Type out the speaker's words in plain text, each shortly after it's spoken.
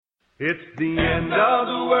It's the end of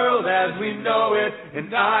the world as we know it, and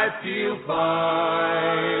I feel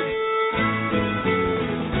fine.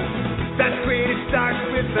 That creative starts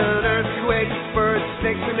with an earthquake, birds,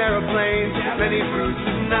 snakes, and aeroplanes. Many fruits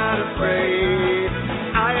and not afraid.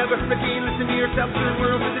 I have a freaking listen to yourself to the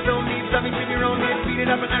world with its own needs. Something in your own head, beat it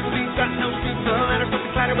up and act beat. Got no streets, the ladder, something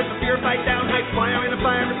clatter with the fear, fight down, heights, fire in a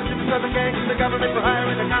fire, Mississippi Southern gangs, and the government for hire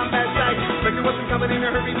in the combat site. Spectre wasn't coming in a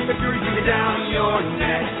hurry, the fury beat it down your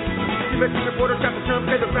neck. You bet the reporter trapped the jump,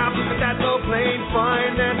 pay the problem, but that low plane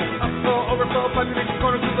fine. Then upfall, overflow, population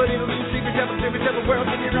corner, two, but it'll lose, secret devil,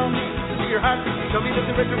 world in your own needs. To your heart, tell me that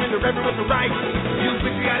the richer and the reverend was the right. You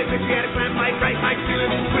patriotic, plan, fight, right, my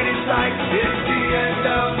feeling, quit inside. It's the end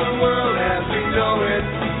of the world as we know it.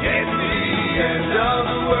 It's the end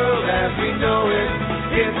of the world as we know it.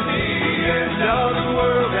 It's the end of the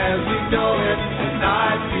world as we know it, and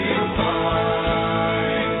I feel fine.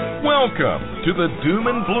 Welcome to the Doom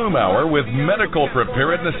and Bloom Hour with medical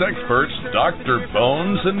preparedness experts Dr.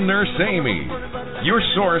 Bones and Nurse Amy. Your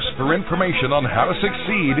source for information on how to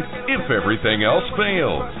succeed if everything else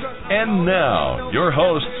fails. And now, your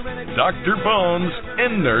hosts, Dr. Bones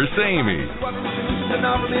and Nurse Amy.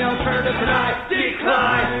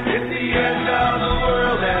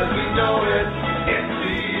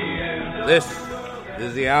 This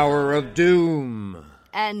is the hour of doom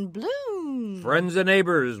and bloom. Friends and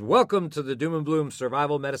neighbors, welcome to the Doom and Bloom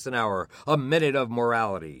Survival Medicine Hour, a minute of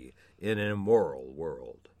morality in an immoral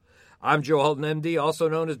world. I'm Joe Holton, MD, also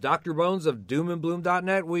known as Dr. Bones of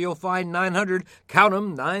doomandbloom.net, where you'll find 900, count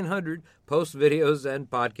them, 900 post videos and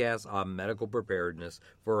podcasts on medical preparedness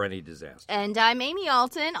for any disaster. And I'm Amy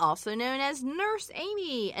Alton, also known as Nurse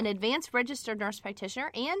Amy, an advanced registered nurse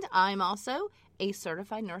practitioner, and I'm also a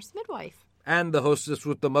certified nurse midwife. And the hostess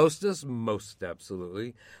with the mostest, most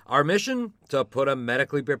absolutely. Our mission, to put a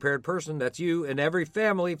medically prepared person, that's you, in every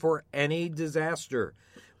family for any disaster.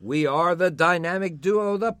 We are the dynamic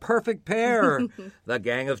duo, the perfect pair, the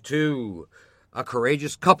gang of two, a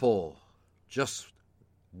courageous couple, just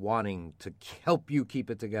wanting to help you keep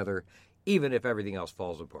it together, even if everything else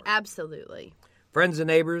falls apart. Absolutely. Friends and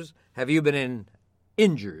neighbors, have you been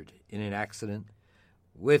injured in an accident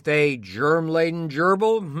with a germ-laden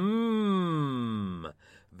gerbil?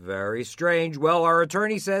 Very strange. Well, our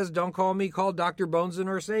attorney says, don't call me, call Dr. Bones and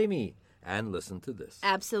Nurse Amy. And listen to this.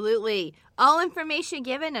 Absolutely. All information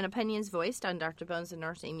given and opinions voiced on Dr. Bones and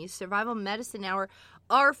Nurse Amy's Survival Medicine Hour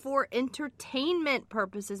are for entertainment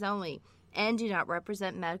purposes only and do not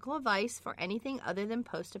represent medical advice for anything other than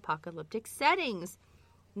post-apocalyptic settings.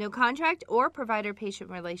 No contract or provider-patient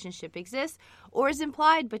relationship exists or is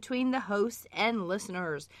implied between the host and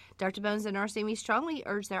listeners. Dr. Bones and Nurse Amy strongly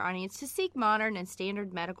urge their audience to seek modern and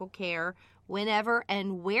standard medical care whenever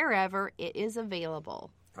and wherever it is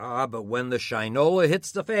available. But when the shinola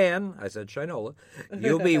hits the fan, I said shinola,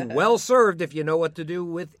 you'll be well served if you know what to do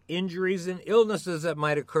with injuries and illnesses that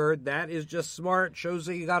might occur. That is just smart. Shows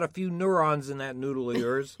that you got a few neurons in that noodle of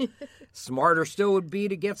yours. Smarter still would be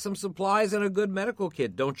to get some supplies and a good medical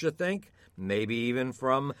kit, don't you think? Maybe even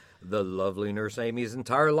from the lovely Nurse Amy's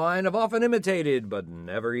entire line of often imitated but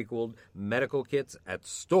never equaled medical kits at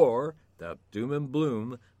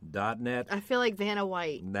store.doomandbloom.net. I feel like Vanna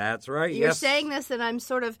White. That's right, You're yes. saying this and I'm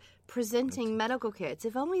sort of presenting medical kits.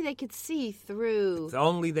 If only they could see through. If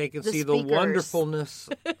only they could see speakers. the wonderfulness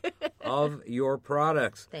of your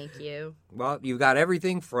products. Thank you. Well, you've got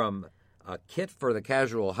everything from a kit for the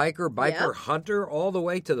casual hiker, biker, hunter, all the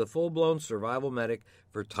way to the full-blown survival medic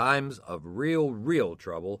for times of real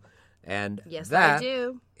trouble. And yes, that I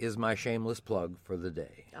do. Is my shameless plug for the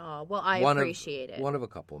day. Oh, well, I appreciate it. One of a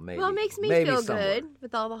couple, maybe. Well, it makes me feel good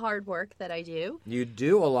with all the hard work that I do. You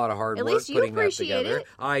do a lot of hard work putting that together. At least you appreciate it.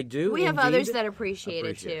 I do, We have others that appreciate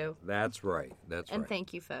it, too. That's right. And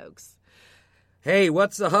thank you, folks. Hey,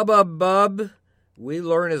 what's the hubbub, bub? We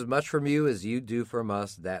learn as much from you as you do from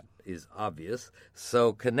us. That is obvious.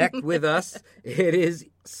 So connect with us. It is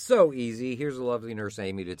so easy. Here's a lovely Nurse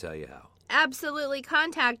Amy to tell you how. Absolutely.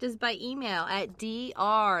 Contact us by email at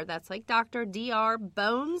DR, that's like Dr. DR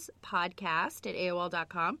Bones Podcast at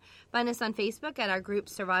AOL.com. Find us on Facebook at our group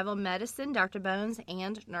Survival Medicine, Dr. Bones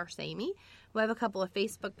and Nurse Amy. We have a couple of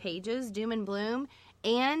Facebook pages, Doom and Bloom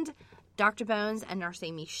and Dr. Bones and Nurse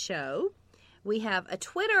Amy Show. We have a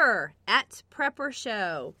Twitter at Prepper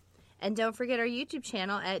Show. And don't forget our YouTube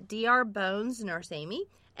channel at DR Bones Nurse Amy.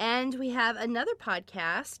 And we have another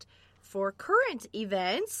podcast for current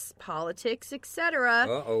events, politics, etc.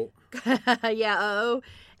 Uh-oh. Yeah,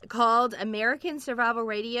 called American Survival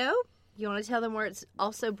Radio. You want to tell them where it's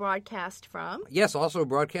also broadcast from? Yes, also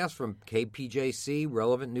broadcast from KPJC,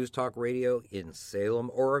 Relevant News Talk Radio in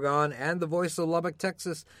Salem, Oregon, and the Voice of Lubbock,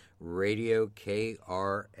 Texas, Radio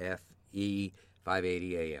KRFE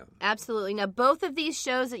 580 AM. Absolutely. Now, both of these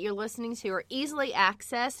shows that you're listening to are easily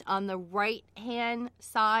accessed on the right-hand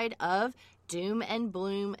side of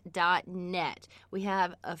doomandbloom.net. We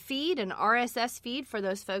have a feed, an RSS feed, for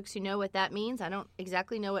those folks who know what that means. I don't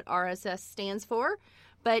exactly know what RSS stands for,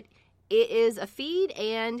 but it is a feed,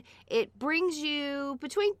 and it brings you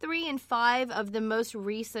between 3 and 5 of the most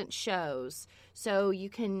recent shows. So you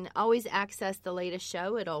can always access the latest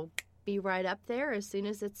show. It'll be right up there as soon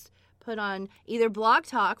as it's put on either Blog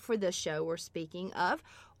Talk for the show we're speaking of,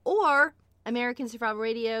 or American Survival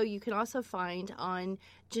Radio. You can also find on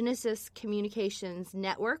Genesis Communications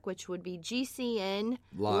Network, which would be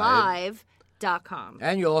GCNlive.com.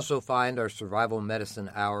 And you'll also find our Survival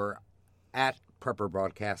Medicine Hour at Prepper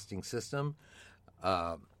Broadcasting System.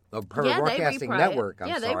 Prepper Broadcasting Network. They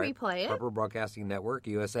replay it. Prepper Broadcasting Network,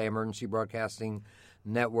 USA Emergency Broadcasting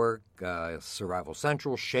Network, Survival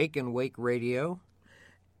Central, Shake and Wake Radio,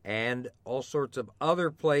 and all sorts of other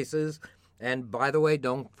places. And by the way,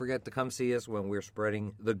 don't forget to come see us when we're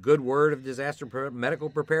spreading the good word of disaster medical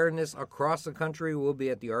preparedness across the country. We'll be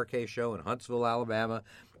at the RK Show in Huntsville, Alabama,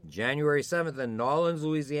 January 7th, and Nolens,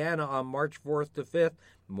 Louisiana on March 4th to 5th.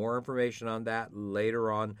 More information on that later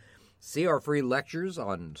on. See our free lectures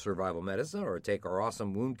on survival medicine, or take our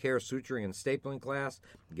awesome wound care, suturing, and stapling class.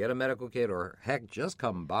 Get a medical kit, or heck, just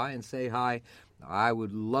come by and say hi. I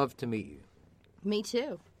would love to meet you. Me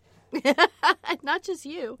too. Not just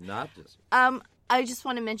you. Not just. I just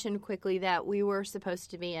want to mention quickly that we were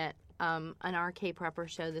supposed to be at an RK Prepper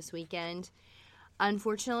show this weekend.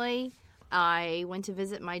 Unfortunately, I went to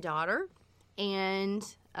visit my daughter, and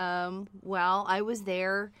while I was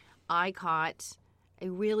there, I caught a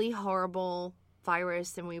really horrible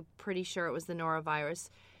virus, and we're pretty sure it was the Norovirus.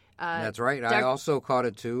 That's right. I also caught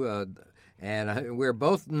it too. And we're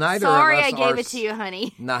both, neither Sorry of us I gave it to you,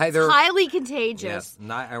 honey. Neither. It's highly contagious. Yes,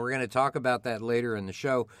 and we're going to talk about that later in the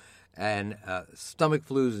show, and stomach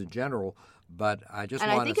flus in general. But I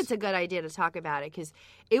think it's a good idea to talk about it, because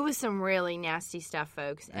it was some really nasty stuff,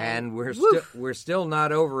 folks. And we're still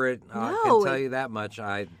not over it. No, I can tell you that much.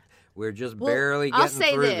 We're just barely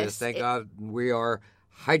getting through this. Thank God we are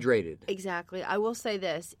hydrated. Exactly. I will say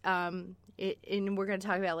this, and we're going to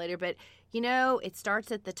talk about it later, but it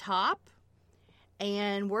starts at the top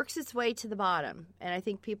and works its way to the bottom. And I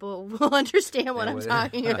think people will understand what I'm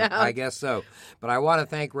talking about. I guess so. But I want to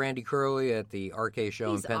thank Randy Curley at the RK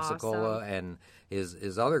Show in Pensacola, awesome. And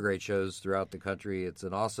his other great shows throughout the country. It's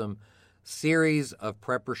an awesome series of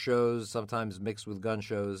prepper shows, sometimes mixed with gun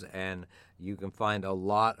shows, and you can find a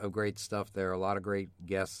lot of great stuff there, a lot of great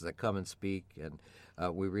guests that come and speak. And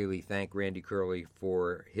we really thank Randy Curley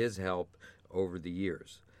for his help over the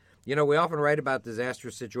years. We often write about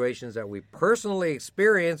disastrous situations that we personally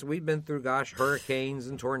experience. We've been through, hurricanes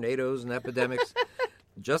and tornadoes and epidemics,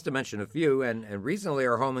 just to mention a few. And recently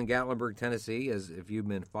our home in Gatlinburg, Tennessee, as if you've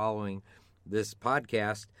been following this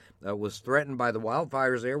podcast, was threatened by the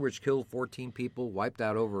wildfires there, which killed 14 people, wiped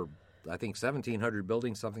out over, I think, 1,700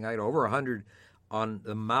 buildings, something like that, over 100 on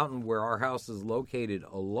the mountain where our house is located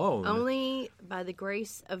alone. Only by the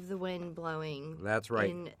grace of the wind blowing. That's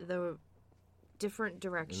right. In the different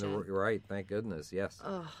direction. Right, thank goodness, yes.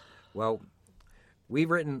 Ugh. Well, we've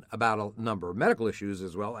written about a number of medical issues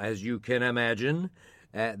as well, as you can imagine,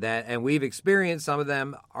 and we've experienced some of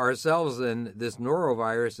them ourselves, and this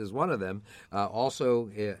norovirus is one of them. Also,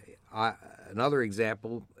 another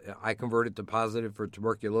example, I converted to positive for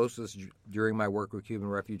tuberculosis during my work with Cuban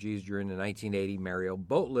refugees during the 1980 Mariel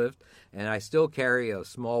boat lift, and I still carry a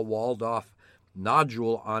small walled-off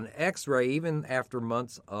nodule on X-ray even after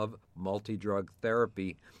months of multi-drug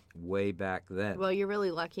therapy way back then. Well, you're really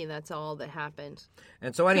lucky that's all that happened.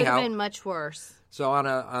 And so anyhow, could have been much worse. So on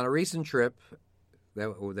a recent trip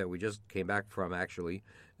that we just came back from, actually,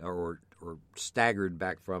 or staggered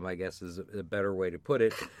back from, I guess is a better way to put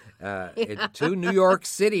it, to New York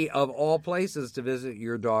City, of all places, to visit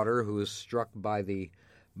your daughter, who is struck by the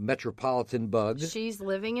metropolitan bug. She's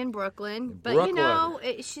living in Brooklyn, but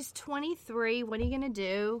she's 23. What are you going to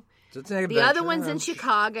do? The other one's in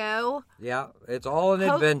Chicago. Yeah, it's all an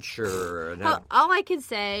adventure. All I can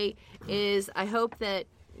say is I hope that,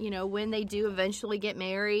 when they do eventually get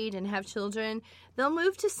married and have children, they'll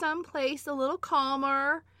move to some place a little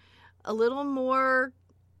calmer, a little more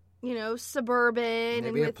suburban.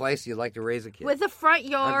 Maybe and a place you'd like to raise a kid. With a front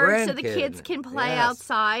yard so the grandkid. kids can play Yes.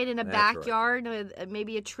 outside, and a That's backyard with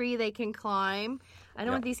maybe a tree they can climb. I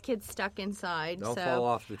don't want these kids stuck inside. Don't so, fall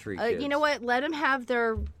off the tree, kids. You know what? Let them have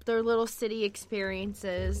their little city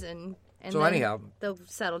experiences, and So then anyhow, they'll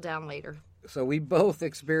settle down later. So we both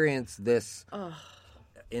experienced this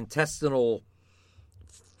intestinal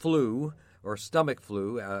flu or stomach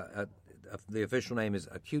flu. The official name is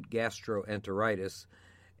acute gastroenteritis.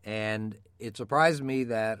 And it surprised me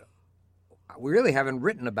that we really haven't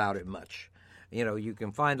written about it much. You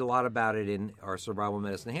can find a lot about it in our Survival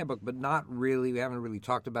Medicine Handbook, but not really. We haven't really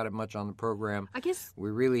talked about it much on the program. I guess we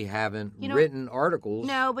really haven't written articles.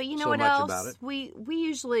 No, but you know so what much else? About it. We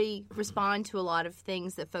usually respond to a lot of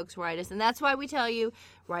things that folks write us, and that's why we tell you,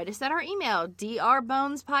 write us at our email,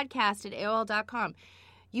 drbonespodcast@aol.com.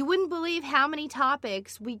 You wouldn't believe how many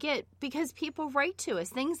topics we get because people write to us.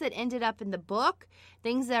 Things that ended up in the book,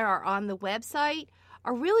 things that are on the website,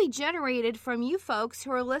 are really generated from you folks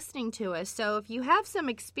who are listening to us. So if you have some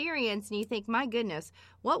experience and you think, my goodness,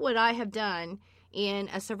 what would I have done in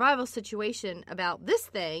a survival situation about this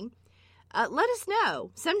thing, let us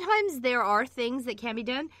know. Sometimes there are things that can be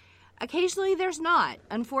done. Occasionally there's not,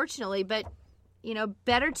 unfortunately, but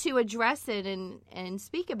better to address it and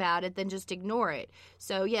speak about it than just ignore it.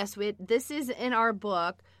 So yes, this is in our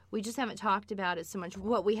book. We just haven't talked about it so much.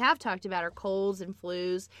 What we have talked about are colds and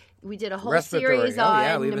flus. We did a whole series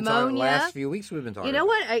on we've been pneumonia. talking, last few weeks we've been talking. You know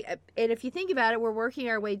about what? And if you think about it, we're working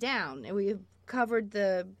our way down, and we've covered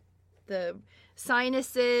the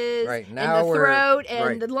sinuses and the throat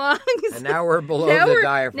and the lungs. And now we're below the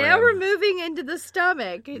diaphragm. Now we're moving into the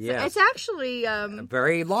stomach. It's actually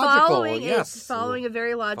very logical. It's following a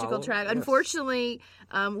very logical track. Yes. Unfortunately,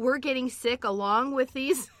 we're getting sick along with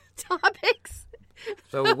these topics.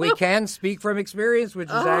 So we can speak from experience, which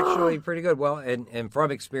is actually pretty good. Well, and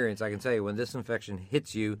from experience, I can tell you, when this infection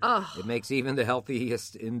hits you, it makes even the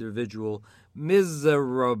healthiest individual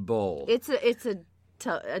miserable. It's a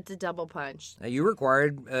double punch. Now, you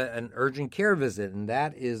required an urgent care visit, and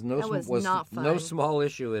that is not fun. No small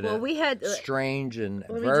issue in we had strange and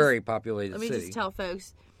very populated city. Let me just tell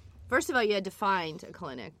folks, first of all, you had to find a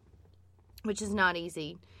clinic, which is not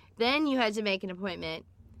easy. Then you had to make an appointment.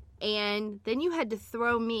 And then you had to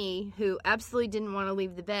throw me, who absolutely didn't want to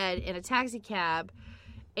leave the bed, in a taxi cab.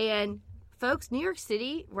 And folks, New York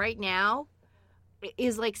City right now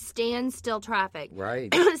is like standstill traffic.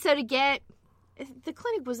 Right. So the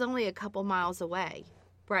clinic was only a couple miles away,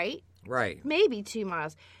 right? Right. Maybe 2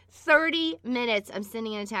 miles. 30 minutes I'm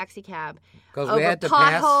sitting in a taxi cab. Because we had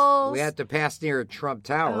to pass near Trump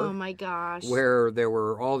Tower. Oh my gosh. Where there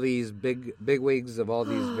were all these big wigs of all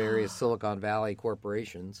these various Silicon Valley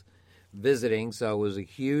corporations visiting, so it was a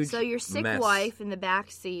huge So your sick mess. wife in the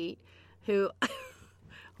back seat who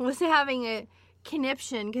was having a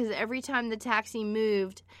conniption because every time the taxi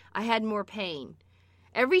moved, I had more pain.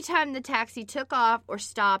 Every time the taxi took off or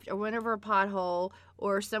stopped or went over a pothole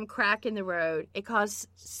or some crack in the road, it caused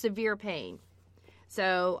severe pain.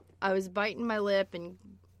 So I was biting my lip and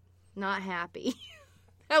not happy.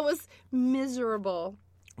 That was miserable.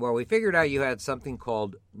 Well, we figured out you had something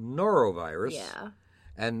called norovirus. Yeah.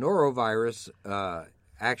 And norovirus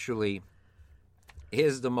actually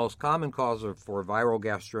is the most common cause for viral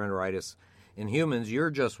gastroenteritis in humans.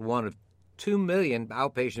 You're just one of 2 million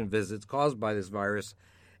outpatient visits caused by this virus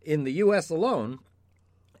in the U.S. alone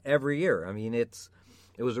every year. I mean, it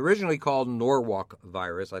was originally called Norwalk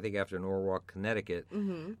virus, I think after Norwalk, Connecticut.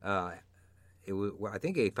 Mm-hmm. I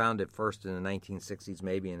think they found it first in the 1960s,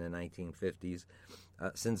 maybe in the 1950s.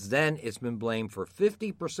 Since then, it's been blamed for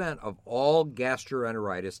 50% of all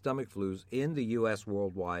gastroenteritis, stomach flus, in the U.S.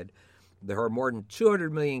 worldwide. There are more than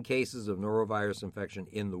 200 million cases of norovirus infection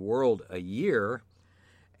in the world a year,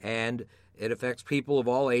 and it affects people of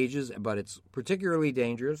all ages, but it's particularly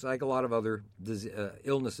dangerous, like a lot of other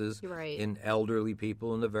illnesses, right, in elderly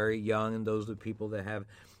people and the very young and those of people that have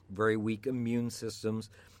very weak immune systems.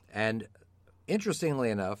 And interestingly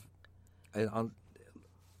enough, on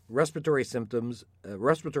respiratory symptoms,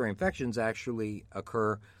 respiratory infections actually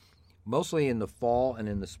occur mostly in the fall and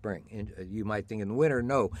in the spring. And you might think in the winter,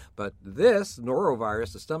 no. But this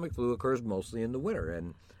norovirus, the stomach flu, occurs mostly in the winter.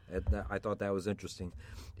 And I thought that was interesting.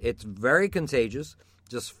 It's very contagious.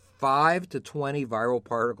 Just 5 to 20 viral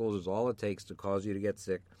particles is all it takes to cause you to get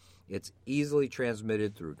sick. It's easily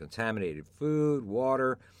transmitted through contaminated food,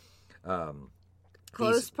 water,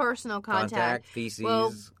 close personal contact, feces.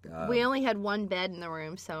 Well, we only had one bed in the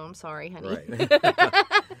room, so I'm sorry, honey. Right.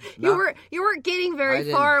 You weren't getting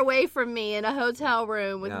very far away from me in a hotel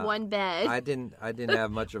room with one bed. I didn't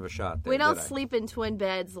have much of a shot there. We don't sleep in twin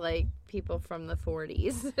beds like people from the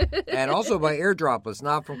 40s. And also by air droplets,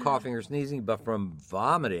 not from coughing or sneezing, but from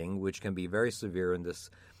vomiting, which can be very severe in this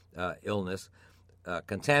illness.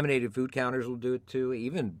 Contaminated food counters will do it too.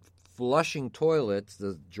 Even flushing toilets,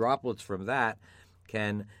 the droplets from that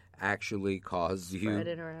can actually cause you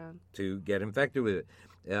to get infected with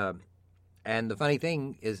it. And the funny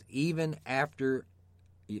thing is, even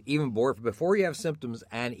before you have symptoms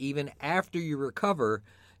and even after you recover,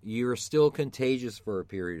 you're still contagious for a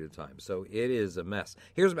period of time. So it is a mess.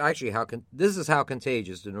 Here's actually this is how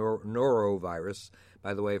contagious the norovirus,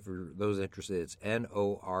 by the way, for those interested, it's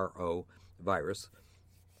Noro virus.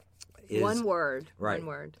 One word. Right. One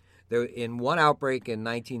word. In one outbreak in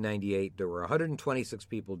 1998, there were 126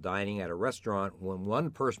 people dining at a restaurant when one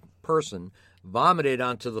person vomited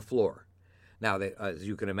onto the floor. Now, as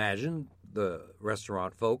you can imagine, the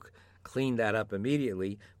restaurant folk cleaned that up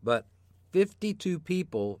immediately, but 52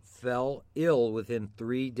 people fell ill within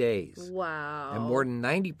 3 days. Wow. And more than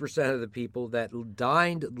 90% of the people that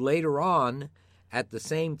dined later on at the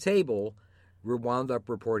same table wound up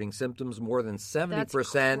reporting symptoms. More than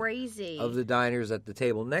 70% of the diners at the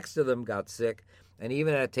table next to them got sick, and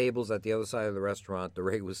even at tables at the other side of the restaurant, the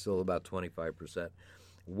rate was still about 25%.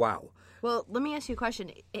 Wow. Well, let me ask you a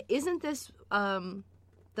question. Isn't this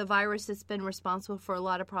the virus that's been responsible for a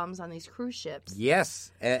lot of problems on these cruise ships?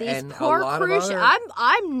 Yes. These and poor a lot cruise of other... ships.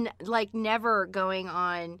 I'm like never going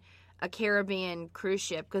on a Caribbean cruise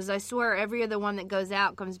ship because I swear every other one that goes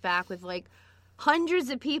out comes back with like hundreds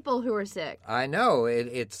of people who are sick. I know.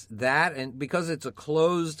 It's that, and because it's a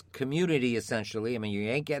closed community, essentially. I mean, you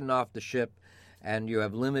ain't getting off the ship, and you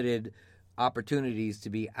have limited opportunities to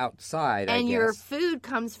be outside, and I guess. Your food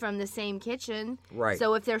comes from the same kitchen. Right.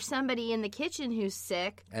 So if there's somebody in the kitchen who's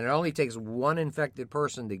sick... And it only takes one infected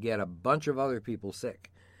person to get a bunch of other people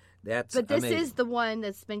sick. But this amazing. is the one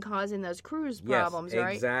that's been causing those cruise problems,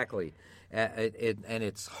 right? Exactly. And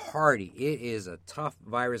it's hardy. It is a tough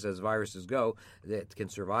virus as viruses go. It can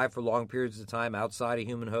survive for long periods of time outside a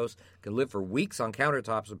human host, can live for weeks on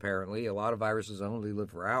countertops, apparently. A lot of viruses only live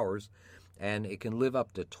for hours. And it can live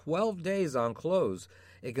up to 12 days on clothes.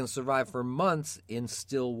 It can survive for months in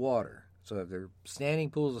still water. So if they're standing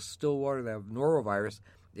pools of still water that have norovirus,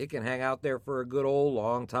 it can hang out there for a good old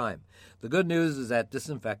long time. The good news is that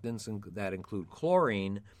disinfectants that include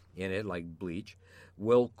chlorine in it, like bleach,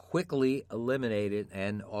 will quickly eliminate it,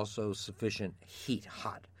 and also sufficient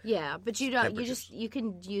hot. Yeah, but you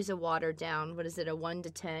can use a watered down, what is it, a 1 to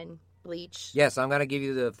 10 bleach? Yes, I'm going to give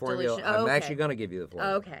you the formula. I'm actually going to give you the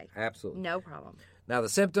formula. Okay. Absolutely. No problem. Now, the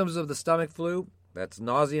symptoms of the stomach flu, that's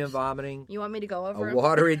nausea and vomiting. You want me to go over a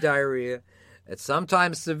watery diarrhea. It's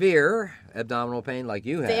sometimes severe abdominal pain like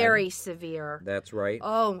you had. Very severe. That's right.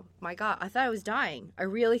 Oh, my God. I thought I was dying. I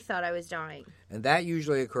really thought I was dying. And that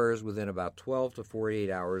usually occurs within about 12 to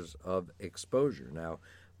 48 hours of exposure. Now,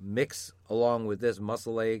 mix along with this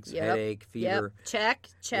muscle aches, headache, fever. Check.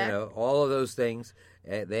 All of those things.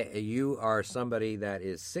 You are somebody that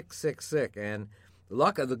is sick. And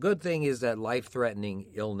the good thing is that life-threatening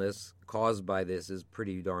illness caused by this is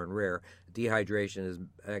pretty darn rare. Dehydration is,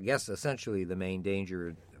 I guess, essentially the main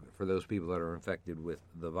danger for those people that are infected with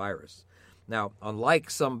the virus. Now, unlike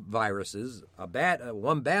some viruses,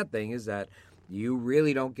 one bad thing is that you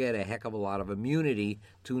really don't get a heck of a lot of immunity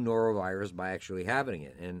to norovirus by actually having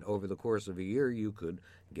it. And over the course of a year, you could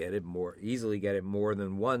easily get it more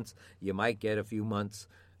than once. You might get a few months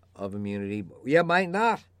of immunity. You might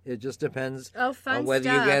not. It just depends on whether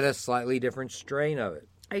you get a slightly different strain of it.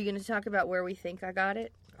 Are you going to talk about where we think I got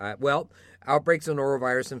it? Outbreaks of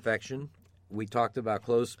norovirus infection. We talked about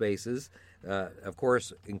closed spaces. Of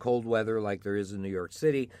course, in cold weather like there is in New York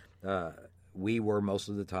City, we were most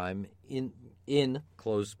of the time in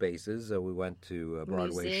closed spaces. We went to a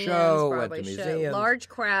Broadway show, went to museums. Large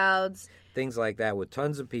crowds. Things like that with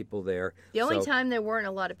tons of people there. The only time there weren't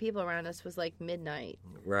a lot of people around us was like midnight.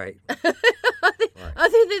 Right.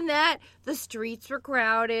 Other than that, the streets were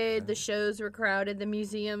crowded, the shows were crowded, the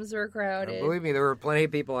museums were crowded. Believe me, there were plenty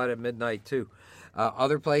of people out at midnight, too.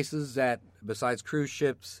 Other places that, besides cruise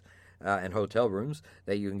ships and hotel rooms,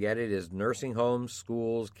 that you can get it is nursing homes,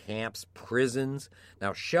 schools, camps, prisons.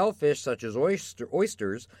 Now, shellfish such as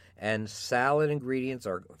oysters and salad ingredients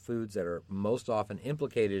are foods that are most often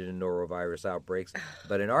implicated in norovirus outbreaks.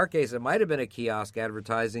 But in our case, it might have been a kiosk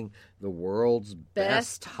advertising the world's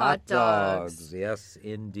best hot dogs. Yes,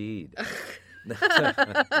 indeed.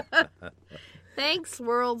 Thanks,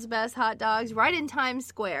 world's best hot dogs, right in Times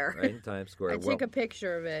Square. Right in Times Square. I took a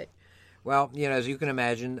picture of it. Well, as you can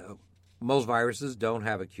imagine, most viruses don't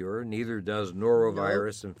have a cure. Neither does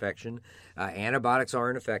norovirus infection. Antibiotics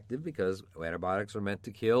aren't effective because antibiotics are meant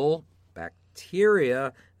to kill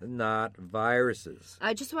bacteria, not viruses.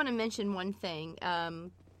 I just want to mention one thing.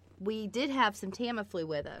 We did have some Tamiflu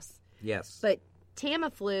with us. Yes. But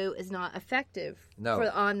Tamiflu is not effective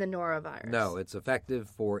on the norovirus. No, it's effective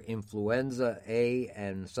for influenza A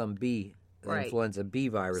and some B, influenza B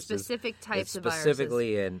viruses. Specific types of viruses.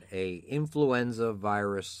 Specifically an influenza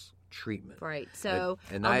virus treatment. Right. So,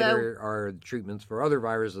 and neither are treatments for other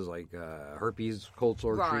viruses like herpes, cold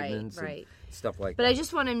sore treatments, and stuff like that. But I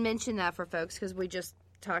just want to mention that for folks because we just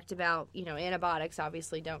talked about, antibiotics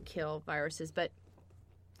obviously don't kill viruses, but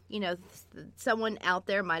someone out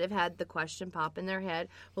there might have had the question pop in their head,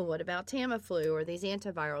 well, what about Tamiflu or these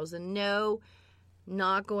antivirals? And no,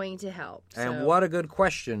 not going to help. And what a good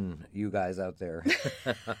question, you guys out there.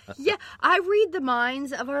 Yeah, I read the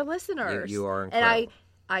minds of our listeners. You are incredible. And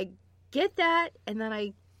I get that, and then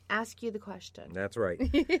I ask you the question. That's right.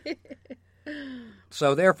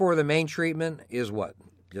 So, therefore, the main treatment is what?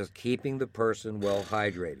 Just keeping the person well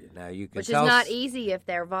hydrated. Now, you can Which is not easy if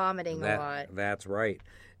they're vomiting a lot. That's right.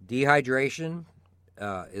 Dehydration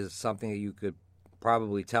is something that you could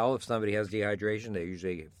probably tell if somebody has dehydration. They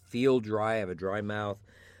usually feel dry, have a dry mouth.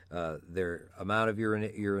 Their amount of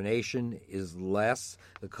urination is less.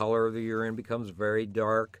 The color of the urine becomes very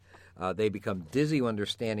dark. They become dizzy when they're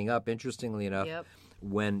standing up. Interestingly enough,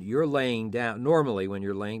 when you're laying down, normally when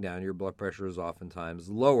you're laying down, your blood pressure is oftentimes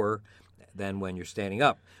lower than when you're standing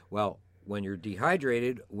up. Well, when you're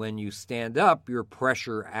dehydrated, when you stand up, your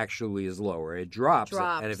pressure actually is lower. It drops.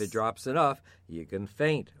 And if it drops enough, you can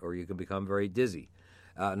faint or you can become very dizzy.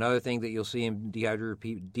 Another thing that you'll see in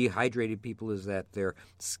dehydrated people is that their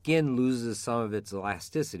skin loses some of its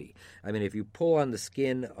elasticity. I mean, if you pull on the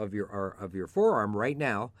skin of your forearm right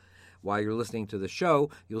now, while you're listening to the show,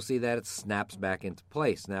 you'll see that it snaps back into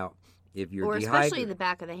place. Now, if you're especially the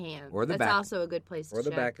back of the hand. Or the That's back. Also a good place to check. Or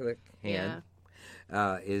the back of the hand.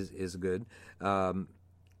 Is good.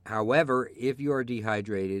 However, if you are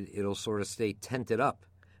dehydrated, it'll sort of stay tented up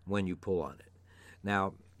when you pull on it.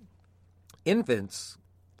 Now, infants,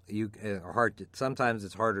 sometimes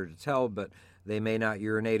it's harder to tell, but they may not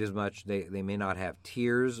urinate as much. They may not have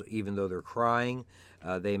tears, even though they're crying.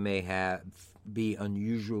 They may be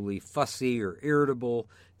unusually fussy or irritable.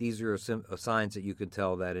 These are signs that you can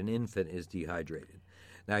tell that an infant is dehydrated.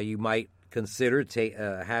 Now, you might consider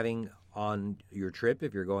having on your trip,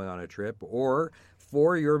 if you're going on a trip, or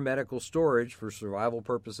for your medical storage for survival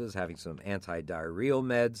purposes, having some anti-diarrheal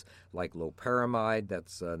meds like loperamide,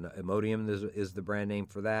 that's Imodium is the brand name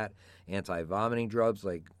for that, anti-vomiting drugs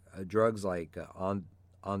like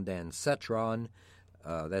ondansetron,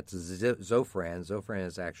 that's Zofran. Zofran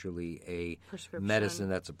is actually a medicine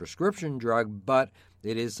that's a prescription drug, but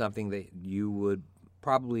it is something that you would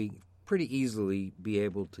probably pretty easily be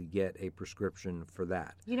able to get a prescription for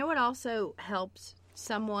that. You know what also helps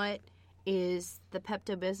somewhat is the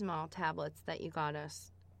Pepto-Bismol tablets that you got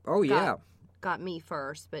us. Oh, yeah. Got me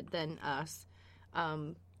first, but then us.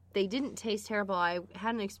 They didn't taste terrible. I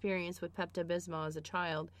had an experience with Pepto-Bismol as a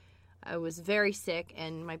child. I was very sick,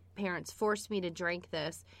 and my parents forced me to drink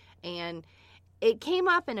this. And it came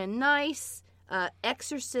up in a nice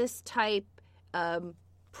exorcist-type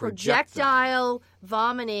projectile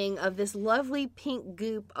vomiting of this lovely pink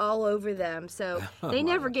goop all over them. So they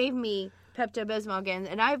never gave me Pepto-Bismol again,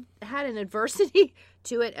 and I've had an adversity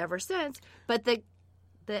to it ever since. But the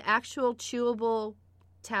actual chewable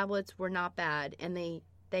tablets were not bad, and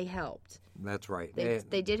they helped. That's right.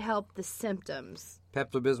 They did help the symptoms.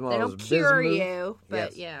 Pepto-Bismol they don't is cure bismuth. you,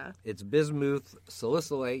 but yes. Yeah. It's bismuth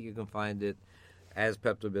salicylate. You can find it as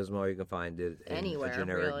Pepto-Bismol. You can find it in anywhere,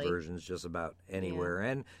 generic really. Versions just about anywhere.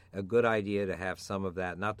 Yeah. And a good idea to have some of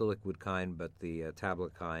that, not the liquid kind, but the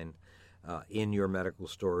tablet kind, in your medical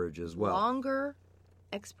storage as well. Longer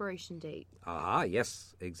expiration date.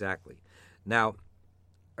 Yes, exactly. Now,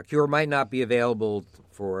 a cure might not be available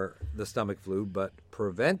for the stomach flu, but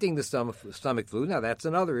preventing the stomach flu, now that's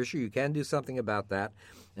another issue. You can do something about that.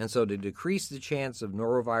 And so to decrease the chance of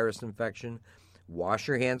norovirus infection, wash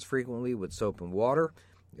your hands frequently with soap and water.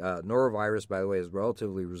 Norovirus, by the way, is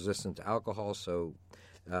relatively resistant to alcohol, so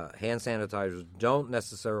hand sanitizers don't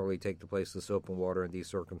necessarily take the place of soap and water in these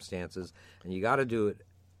circumstances. And you got to do it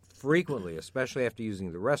frequently, especially after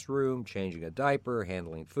using the restroom, changing a diaper,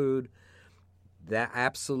 handling food. That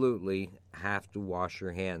absolutely have to wash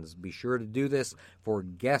your hands. Be sure to do this for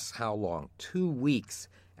guess how long? 2 weeks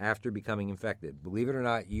after becoming infected. Believe it or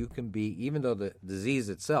not, you can be, even though the disease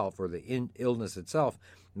itself or the illness itself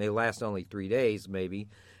may last only 3 days maybe,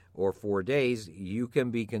 or 4 days, you can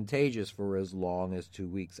be contagious for as long as 2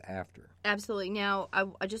 weeks after. Absolutely. Now,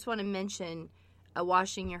 I just want to mention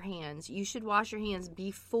washing your hands. You should wash your hands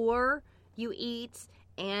before you eat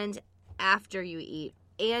and after you eat,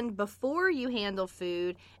 and before you handle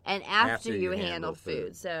food, and after you handle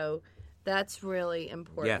food. So that's really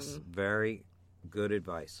important. Yes, very good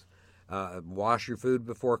advice. Wash your food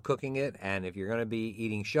before cooking it, and if you're going to be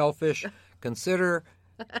eating shellfish, consider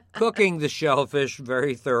cooking the shellfish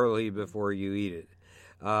very thoroughly before you eat it.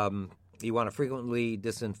 You want to frequently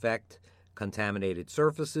disinfect contaminated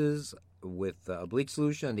surfaces with bleach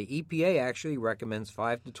solution. The EPA actually recommends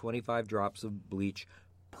 5 to 25 drops of bleach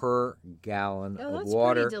per gallon of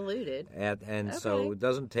water. Pretty diluted. And so it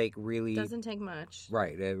doesn't take much.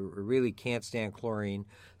 Right. It really can't stand chlorine,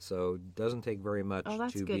 so it doesn't take very much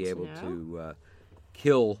to be able to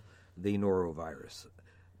kill the norovirus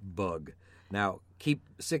bug. Now, keep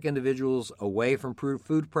sick individuals away from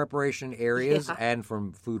food preparation areas and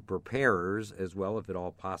from food preparers as well, if at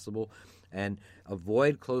all possible. And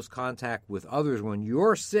avoid close contact with others when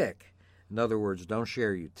you're sick. In other words, don't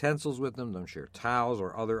share utensils with them, don't share towels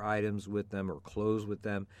or other items with them or clothes with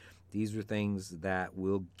them. These are things that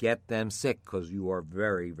will get them sick because you are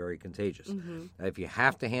very, very contagious. Mm-hmm. If you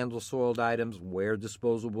have to handle soiled items, wear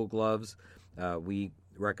disposable gloves. We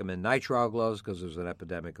recommend nitrile gloves because there's an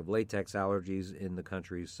epidemic of latex allergies in the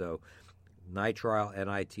country. So nitrile,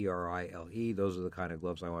 N-I-T-R-I-L-E, those are the kind of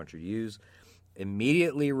gloves I want you to use.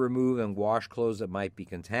 Immediately remove and wash clothes that might be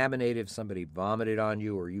contaminated. If somebody vomited on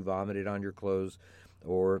you or you vomited on your clothes,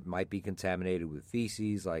 or might be contaminated with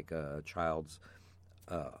feces, like a child's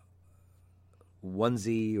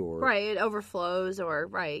onesie, or it overflows, or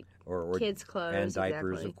kids' clothes and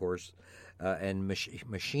diapers, exactly. Of course, and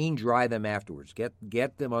machine dry them afterwards.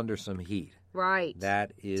 Get them under some heat. Right.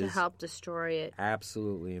 That is to help destroy it.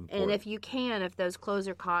 Absolutely important. And if those clothes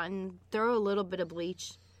are cotton, throw a little bit of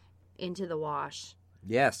bleach into the wash.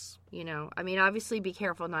 Yes. Obviously be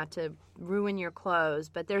careful not to ruin your clothes,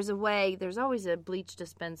 but there's always a bleach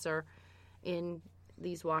dispenser in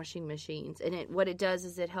these washing machines. And what it does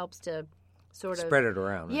is it helps to sort of spread it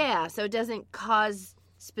around. Yeah, so it doesn't cause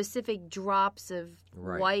specific drops of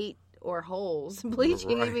white or holes. Bleach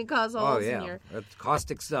can even cause holes in your... That's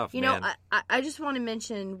caustic stuff, man. I just want to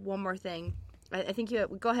mention one more thing. I think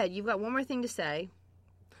go ahead. You've got one more thing to say.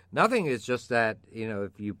 Nothing. It's just that,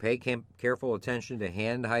 if you pay careful attention to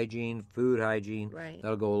hand hygiene, food hygiene,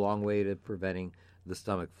 that'll go a long way to preventing the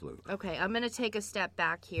stomach flu. Okay, I'm going to take a step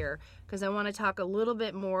back here because I want to talk a little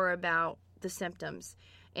bit more about the symptoms.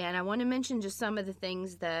 And I want to mention just some of the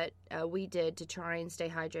things that we did to try and stay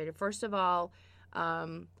hydrated. First of all,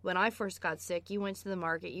 when I first got sick, you went to the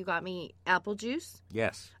market. You got me apple juice.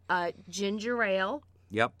 Yes. Ginger ale.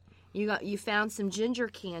 Yep. You found some ginger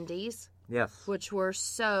candies. Yes. Which were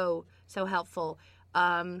so helpful.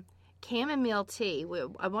 Chamomile tea.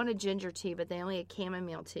 I wanted ginger tea, but they only had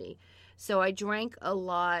chamomile tea. So I drank a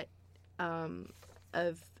lot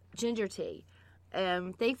of ginger tea.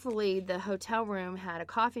 Thankfully, the hotel room had a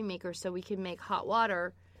coffee maker so we could make hot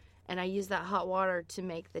water, and I used that hot water to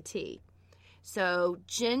make the tea. So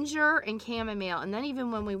ginger and chamomile, and then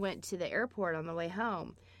even when we went to the airport on the way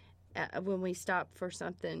home, when we stopped for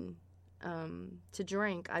something to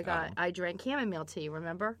drink, I drank chamomile tea,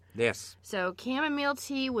 remember? Yes. So chamomile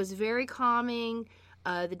tea was very calming.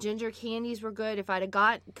 The ginger candies were good. If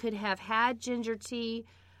could have had ginger tea,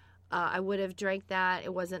 I would have drank that.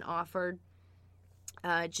 It wasn't offered.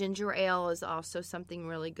 Ginger ale is also something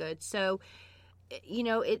really good. So,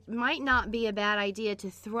 it might not be a bad idea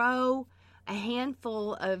to throw a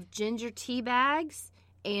handful of ginger tea bags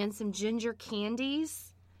and some ginger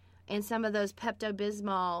candies and some of those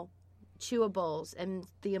Pepto-Bismol chewables and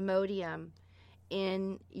the Imodium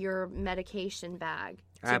in your medication bag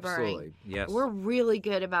to Absolutely, bring. Yes. We're really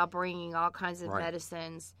good about bringing all kinds of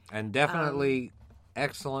medicines. And definitely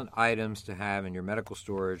excellent items to have in your medical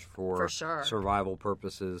storage for survival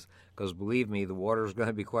purposes, because believe me, the water is going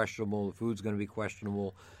to be questionable, the food's going to be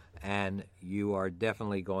questionable, and you are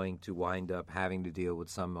definitely going to wind up having to deal with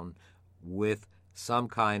someone with some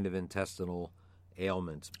kind of intestinal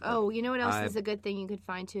ailments. Oh, you know what else is a good thing you could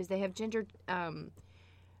find too? Is they have ginger,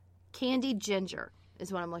 candied ginger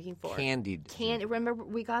is what I'm looking for. Remember,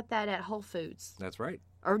 we got that at Whole Foods. That's right.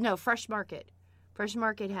 Or no, Fresh Market. Fresh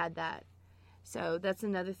Market had that. So that's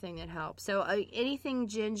another thing that helps. So anything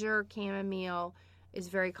ginger, chamomile is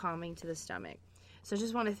very calming to the stomach. So I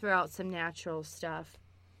just want to throw out some natural stuff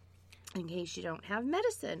in case you don't have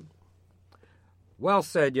medicine. Well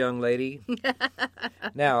said, young lady.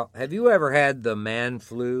 Now, have you ever had the man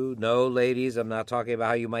flu? No, ladies, I'm not talking about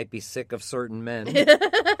how you might be sick of certain men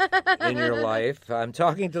in your life. I'm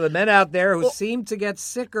talking to the men out there who seem to get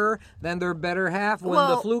sicker than their better half when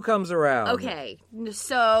the flu comes around. Okay,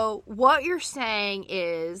 so what you're saying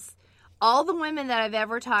is all the women that I've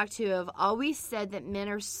ever talked to have always said that men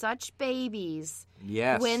are such babies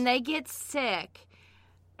when they get sick.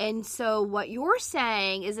 And so what you're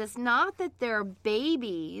saying is it's not that they're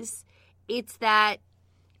babies, it's that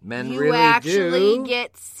Men you really actually do.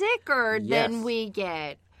 get sicker Yes. than we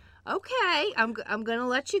get. Okay, I'm going to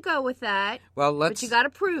let you go with that. Well, But you got to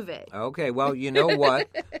prove it. Okay, well, you know what?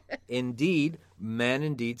 Indeed,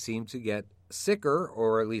 men seem to get sicker,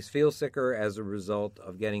 or at least feel sicker as a result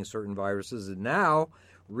of getting certain viruses. And now,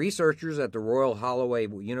 researchers at the Royal Holloway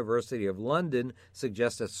University of London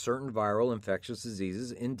suggest that certain viral infectious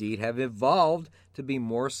diseases indeed have evolved to be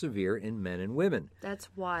more severe in men and women. That's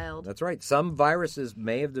wild. That's right. Some viruses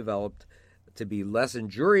may have developed to be less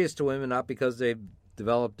injurious to women, not because they've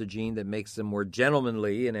developed a gene that makes them more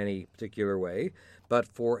gentlemanly in any particular way, but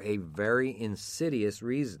for a very insidious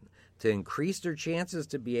reason, to increase their chances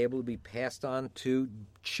to be able to be passed on to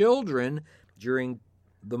children during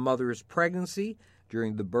the mother's pregnancy,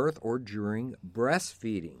 during the birth, or during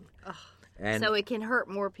breastfeeding. And so it can hurt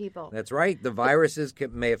more people. that's right. The viruses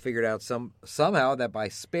may have figured out somehow that by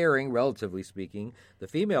sparing, relatively speaking, the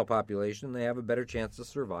female population, they have a better chance to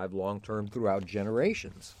survive long-term throughout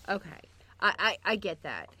generations. Okay, I get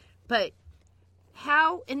that. But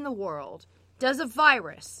how in the world does a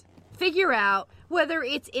virus figure out whether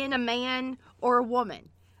it's in a man or a woman?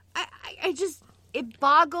 I just, it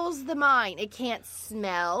boggles the mind. It can't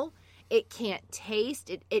smell. It can't taste.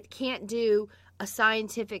 It can't do a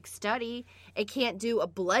scientific study. It can't do a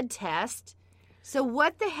blood test. So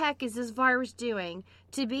what the heck is this virus doing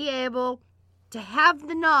to be able to have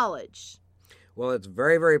the knowledge? Well, it's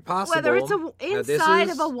very, very possible. Whether it's inside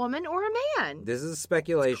of a woman or a man. This is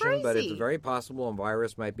speculation, but it's crazy. very possible a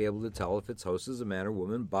virus might be able to tell if its host is a man or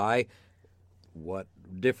woman by what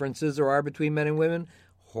differences there are between men and women.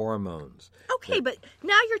 Hormones. Okay, but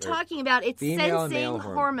now you're talking about it's female and male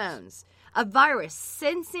sensing hormones. A virus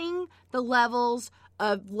sensing the levels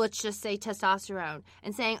of, let's just say, testosterone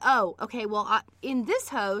and saying, oh, okay, well, in this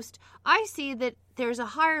host, I see that there's a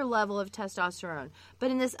higher level of testosterone.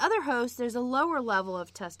 But in this other host, there's a lower level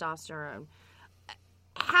of testosterone.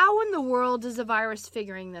 How in the world is a virus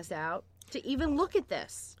figuring this out to even look at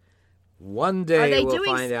this? One day we'll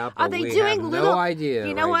find out, but we have no idea.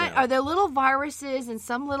 You know right what? now. Are there little viruses in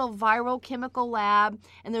some little viral chemical lab,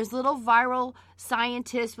 and there's little viral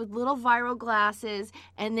scientists with little viral glasses,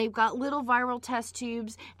 and they've got little viral test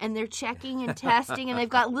tubes, and they're checking and testing, and they've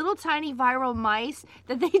got little tiny viral mice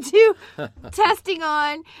that they do testing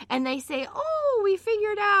on, and they say, oh, we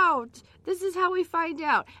figured out. This is how we find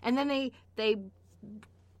out. And then they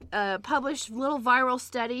publish little viral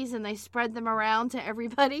studies and they spread them around to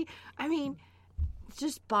everybody. I mean, it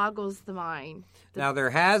just boggles the mind. Now, there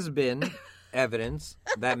has been evidence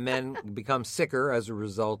that men become sicker as a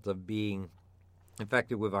result of being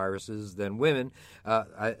infected with viruses than women.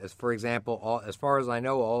 For example, as far as I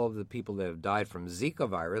know, all of the people that have died from Zika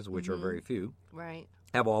virus, which are very few, Right.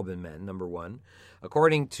 have all been men, number one.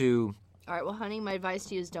 According to... All right, well, honey, my advice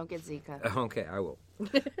to you is don't get Zika. Okay, I will.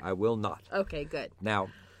 I will not. Okay, good. Now,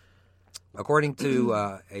 according to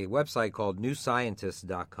a website called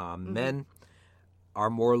newscientist.com, men are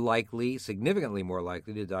more likely, significantly more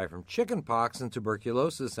likely, to die from chickenpox and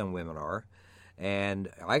tuberculosis than women are. And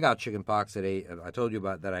I got chickenpox at I told you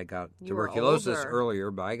about that I got You were tuberculosis older. earlier,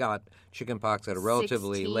 but I got chickenpox at a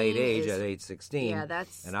relatively 16 late age, is- at age 16. Yeah,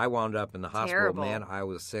 that's And I wound up in the hospital. terrible. Man, I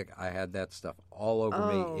was sick. I had that stuff all over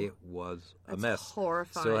Oh, me. It was a that's mess.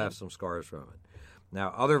 horrifying. Still have some scars from it.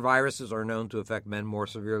 Now, other viruses are known to affect men more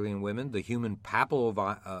severely than women. The human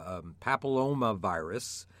papilloma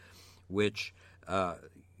virus, which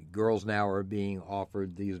girls now are being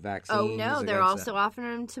offered these vaccines. Oh, no, they're against also offering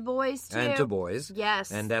them to boys, too. and to boys.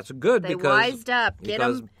 Yes. And that's good They because wised up. Get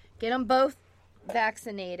them both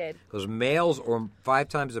vaccinated. because males are 5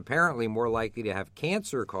 times apparently more likely to have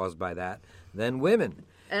cancer caused by that than women.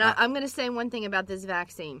 And I'm going to say one thing about this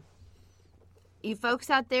vaccine. You folks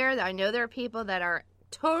out there, I know there are people that are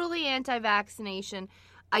totally anti-vaccination.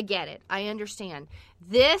 I get it. I understand.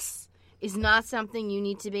 This is not something you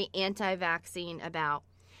need to be anti-vaccine about.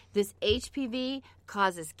 This HPV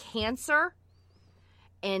causes cancer,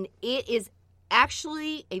 and it is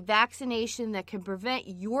actually a vaccination that can prevent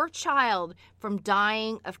your child from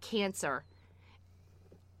dying of cancer.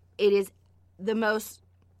 It is the most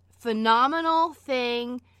phenomenal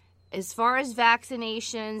thing as far as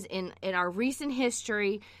vaccinations in our recent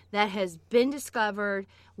history that has been discovered.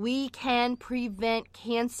 We can prevent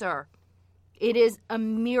cancer. It is a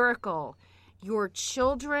miracle. Your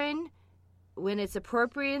children, when it's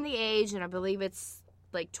appropriate in the age, and I believe it's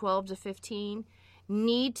like 12 to 15,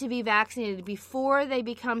 need to be vaccinated before they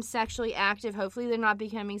become sexually active. Hopefully they're not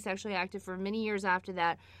becoming sexually active for many years after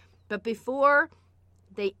that. But before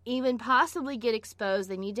they even possibly get exposed,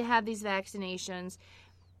 they need to have these vaccinations.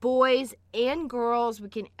 Boys and girls, we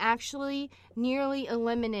can actually nearly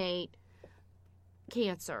eliminate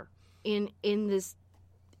cancer in this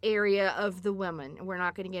area of the women. We're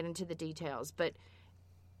not going to get into the details, but,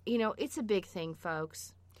 it's a big thing,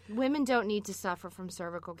 folks. Women don't need to suffer from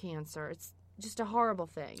cervical cancer. It's just a horrible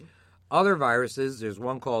thing. Other viruses, there's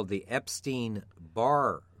one called the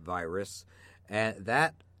Epstein-Barr virus, and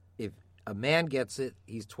that, if a man gets it,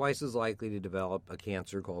 he's twice as likely to develop a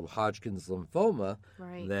cancer called Hodgkin's lymphoma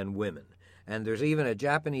than women. And there's even a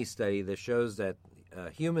Japanese study that shows that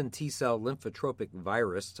human T-cell lymphotropic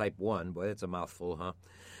virus, type 1, boy, that's a mouthful,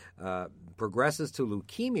 huh? Progresses to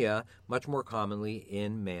leukemia much more commonly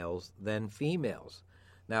in males than females.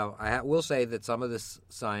 Now, I will say that some of this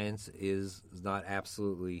science is not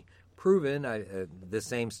absolutely proven. This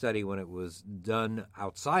same study, when it was done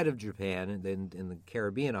outside of Japan and then in the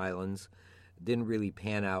Caribbean islands, didn't really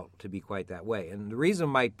pan out to be quite that way. And the reason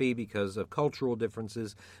might be because of cultural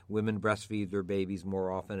differences. Women breastfeed their babies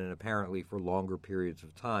more often and apparently for longer periods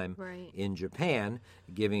of time in Japan,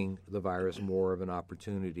 giving the virus more of an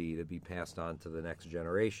opportunity to be passed on to the next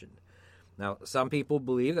generation. Now, some people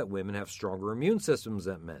believe that women have stronger immune systems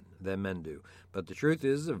than men do. But the truth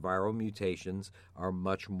is that viral mutations are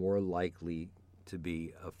much more likely to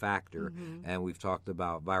be a factor. And we've talked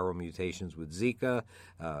about viral mutations with Zika.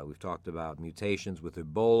 We've talked about mutations with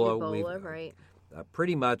Ebola.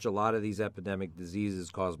 Pretty much a lot of these epidemic diseases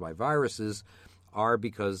caused by viruses are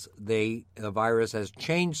because the virus has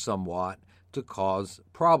changed somewhat to cause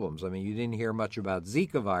problems. I mean, you didn't hear much about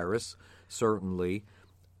Zika virus, certainly.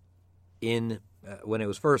 When it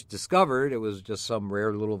was first discovered, it was just some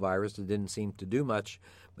rare little virus that didn't seem to do much,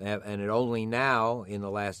 and it only now, in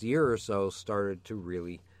the last year or so, started to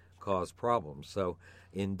really cause problems. So,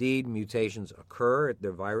 indeed, mutations occur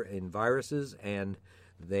in viruses, and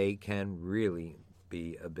they can really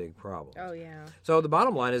be a big problem. Oh, yeah. So the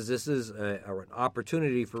bottom line is this is an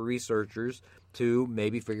opportunity for researchers to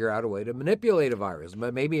maybe figure out a way to manipulate a virus.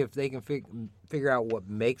 But maybe if they can figure out what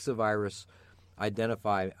makes a virus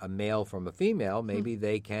identify a male from a female, maybe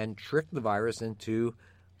they can trick the virus into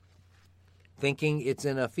thinking it's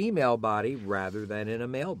in a female body rather than in a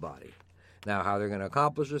male body. Now, how they're going to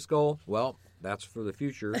accomplish this goal, well, that's for the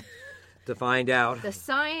future to find out. The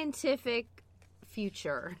scientific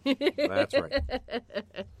future. That's right.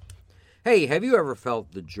 Hey, have you ever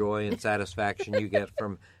felt the joy and satisfaction you get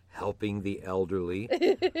from helping the elderly?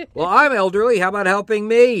 Well, I'm elderly. How about helping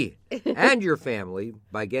me and your family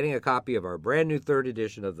by getting a copy of our brand new 3rd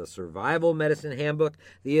edition of the Survival Medicine Handbook,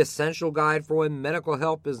 the essential guide for when medical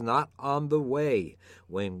help is not on the way.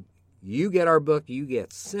 When you get our book, you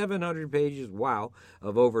get 700 pages,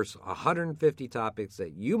 of over 150 topics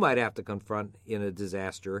that you might have to confront in a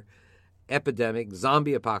disaster, epidemic,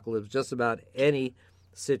 zombie apocalypse, just about any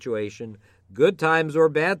situation, good times or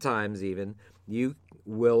bad times even. You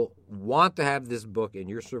will want to have this book in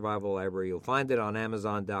your survival library. You'll find it on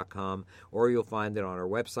Amazon.com or you'll find it on our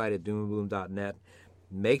website at doomandbloom.net.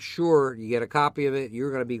 Make sure you get a copy of it. You're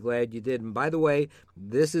going to be glad you did. And by the way,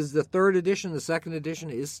 this is the 3rd edition. The 2nd edition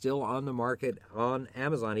is still on the market on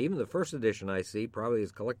Amazon. Even the 1st edition I see probably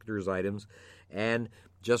is collector's items. And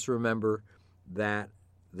just remember that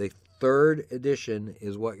the 3rd edition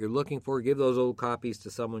is what you're looking for. Give those old copies to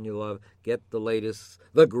someone you love. Get the latest,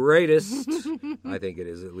 the greatest. I think it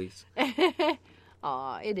is, at least.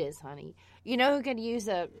 Aw, it is, honey. You know who could use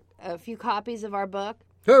a few copies of our book?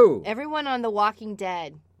 Who? Everyone on The Walking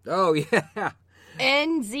Dead. Oh, yeah.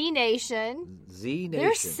 And Z Nation. Z Nation.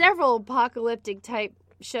 There's several apocalyptic type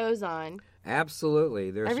shows on. Absolutely.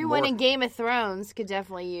 There's everyone more. in Game of Thrones could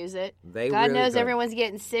definitely use it. God really knows could. Everyone's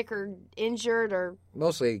getting sick or injured or...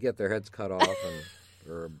 Mostly get their heads cut off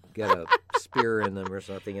or get a spear in them or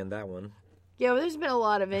something in that one. Yeah, well, there's been a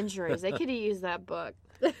lot of injuries. They could have used that book.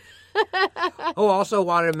 Also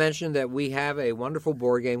wanted to mention that we have a wonderful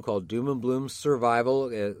board game called Doom and Bloom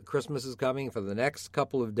Survival. Christmas is coming for the next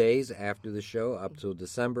couple of days after the show up till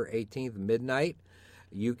December 18th, midnight.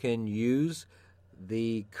 You can use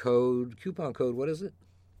the coupon code, what is it?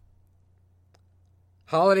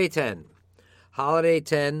 Holiday 10. Holiday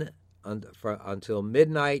 10 until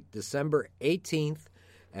midnight, December 18th.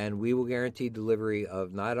 And we will guarantee delivery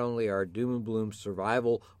of not only our Doom and Bloom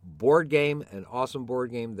Survival board game, an awesome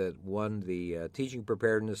board game that won the Teaching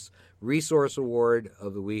Preparedness Resource Award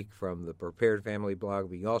of the Week from the Prepared Family blog.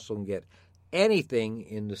 We also can get anything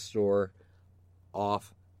in the store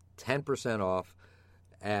off, 10% off,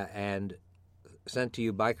 and sent to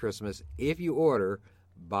you by Christmas if you order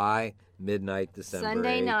by midnight December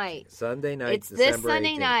Sunday 8th. night. Sunday night, It's December this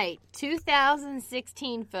Sunday 18th. night,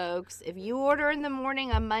 2016, folks. If you order in the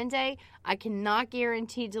morning on Monday, I cannot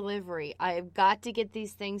guarantee delivery. I have got to get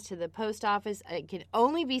these things to the post office. It can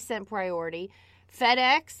only be sent priority.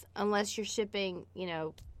 FedEx, unless you're shipping,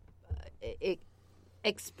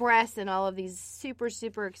 express and all of these super,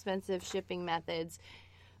 super expensive shipping methods.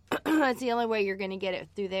 That's the only way you're going to get it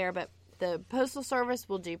through there. But the Postal Service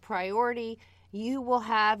will do priority. You will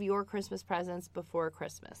have your Christmas presents before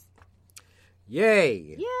Christmas.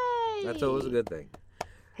 Yay! Yay! That's always a good thing.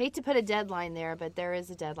 Hate to put a deadline there, but there is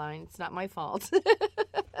a deadline. It's not my fault.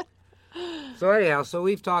 So anyhow,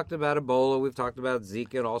 we've talked about Ebola, we've talked about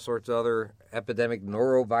Zika and all sorts of other epidemic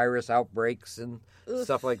norovirus outbreaks and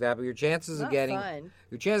stuff like that. But your chances of getting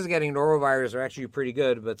norovirus are actually pretty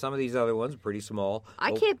good. But some of these other ones are pretty small.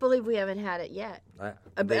 I can't believe we haven't had it yet.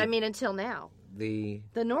 Until now. The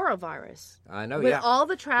norovirus. I know, with all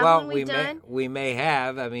the traveling we've done. We may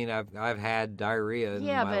have. I mean, I've had diarrhea in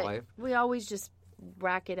my life. We always just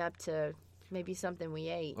rack it up to maybe something we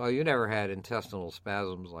ate. Well, you never had intestinal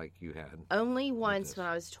spasms like you had. Only once when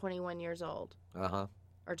I was 21 years old. Or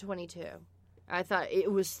 22. I thought it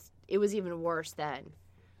was even worse then.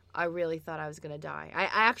 I really thought I was going to die. I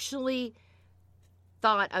actually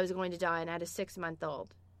thought I was going to die, and I had a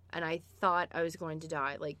 6-month-old. And I thought I was going to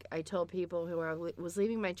die. Like, I told people who I was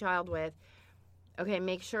leaving my child with, okay,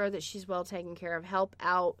 make sure that she's well taken care of. Help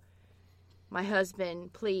out my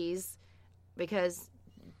husband, please, because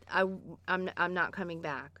I'm not coming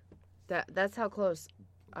back. That's how close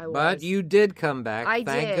I was. But you did come back.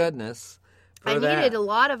 Thank goodness. I needed a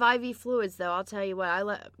lot of IV fluids, though. I'll tell you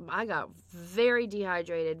what. I got very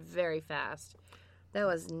dehydrated very fast. That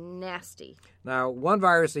was nasty. Now, one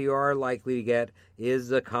virus that you are likely to get is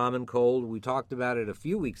the common cold. We talked about it a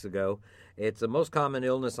few weeks ago. It's the most common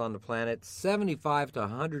illness on the planet. 75 to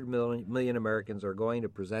 100 million Americans are going to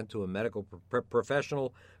present to a medical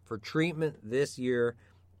professional for treatment this year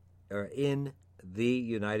in the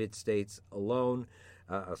United States alone.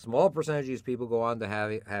 A small percentage of these people go on to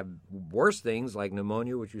have worse things like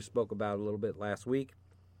pneumonia, which we spoke about a little bit last week,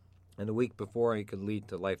 and the week before, it could lead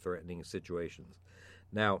to life-threatening situations.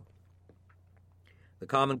 Now, the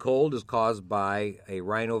common cold is caused by a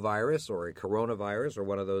rhinovirus or a coronavirus or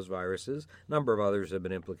one of those viruses. A number of others have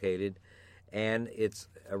been implicated, and it's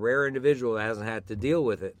a rare individual that hasn't had to deal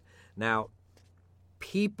with it. Now,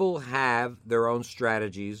 people have their own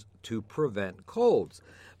strategies to prevent colds,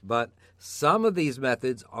 but some of these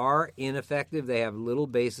methods are ineffective. They have little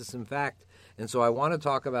basis in fact, and so I want to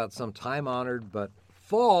talk about some time-honored but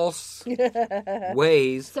false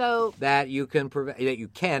ways that you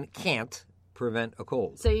can can't prevent a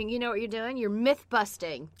cold. So you know what you're doing? You're myth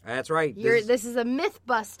busting. That's right. This is a myth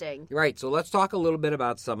busting. Right. So let's talk a little bit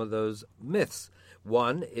about some of those myths.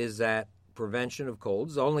 One is that prevention of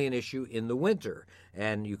colds is only an issue in the winter,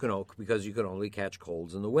 and because you can only catch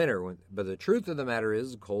colds in the winter. But the truth of the matter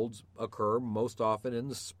is, colds occur most often in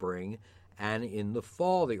the spring and in the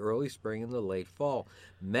fall, the early spring and the late fall.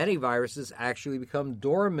 Many viruses actually become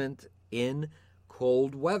dormant in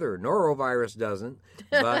cold weather. Norovirus doesn't,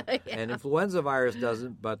 but and influenza virus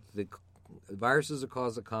doesn't, but the viruses that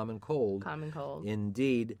cause the common cold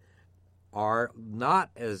indeed are not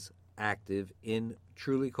as active in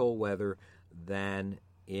truly cold weather than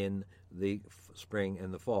in the spring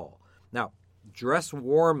and the fall. Now, dress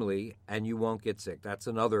warmly and you won't get sick. That's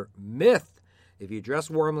another myth. If you dress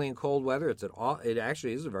warmly in cold weather, it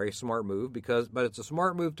actually is a very smart move but it's a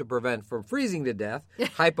smart move to prevent from freezing to death,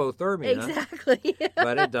 hypothermia. Exactly.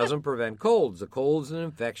 But it doesn't prevent colds. A cold is an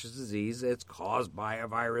infectious disease. It's caused by a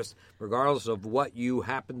virus, regardless of what you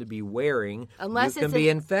happen to be wearing. You can be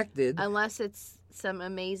infected. Unless it's some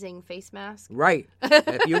amazing face mask. Right.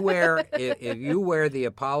 If you wear the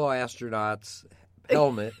Apollo astronauts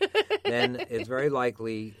helmet, then it's very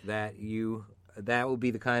likely that will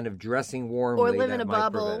be the kind of dressing warmly or live in a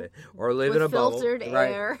bubble, or live in a bubble, filtered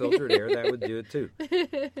air. Right, filtered air. That would do it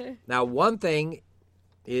too. Now, one thing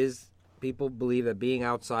is people believe that being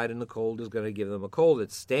outside in the cold is going to give them a cold.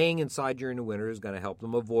 That staying inside during the winter is going to help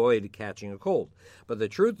them avoid catching a cold. But the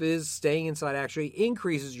truth is, staying inside actually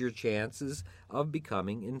increases your chances of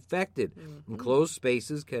becoming infected. Mm-hmm. Enclosed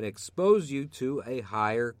spaces can expose you to a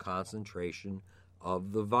higher concentration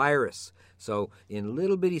of the virus. So in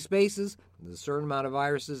little bitty spaces, there's a certain amount of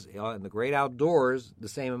viruses. In the great outdoors, the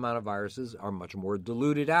same amount of viruses are much more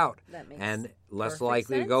diluted out and less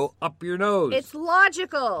likely to go up your nose. It's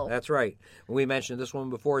logical. That's right. We mentioned this one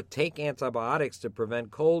before. Take antibiotics to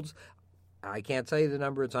prevent colds. I can't tell you the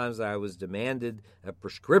number of times that I was demanded a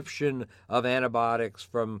prescription of antibiotics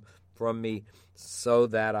from from me so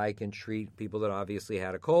that I can treat people that obviously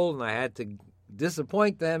had a cold, and I had to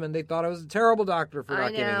disappoint them, and they thought I was a terrible doctor for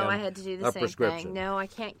not getting them I had to do the same prescription. thing. No, I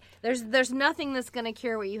can't. There's nothing that's going to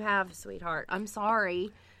cure what you have, sweetheart. I'm sorry.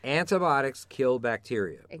 Antibiotics kill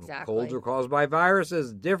bacteria. Exactly. Colds are caused by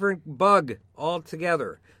viruses, different bug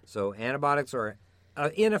altogether. So antibiotics are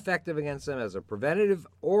ineffective against them as a preventative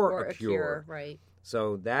or a cure. Right.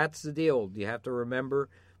 So that's the deal. You have to remember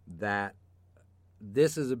that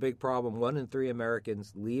this is a big problem. 1 in 3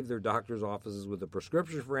 Americans leave their doctor's offices with a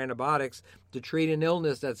prescription for antibiotics to treat an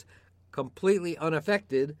illness that's completely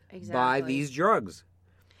unaffected by these drugs.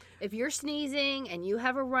 If you're sneezing and you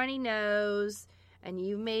have a runny nose and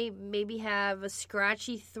you maybe have a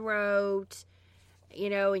scratchy throat,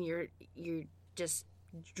 and you're just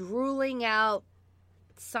drooling out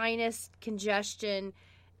sinus congestion,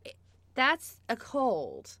 that's a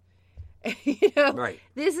cold. Right.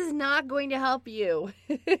 This is not going to help you.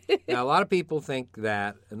 Now, a lot of people think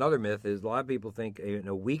that, another myth is, a lot of people think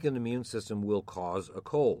a weakened immune system will cause a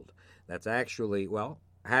cold. That's actually, well,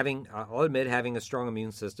 I'll admit having a strong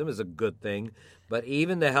immune system is a good thing, but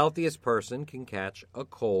even the healthiest person can catch a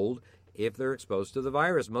cold if they're exposed to the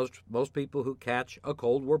virus. Most people who catch a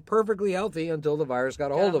cold were perfectly healthy until the virus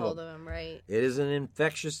got a hold of them. Right. It is an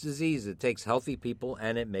infectious disease. It takes healthy people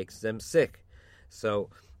and it makes them sick.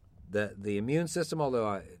 So the immune system,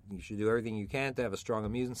 although you should do everything you can to have a strong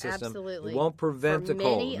immune system, absolutely, it won't prevent a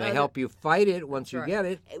cold. It may help you fight it once you get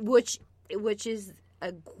it. Which is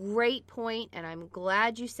a great point, and I'm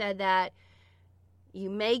glad you said that. You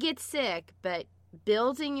may get sick, but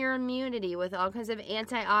building your immunity with all kinds of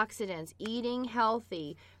antioxidants, eating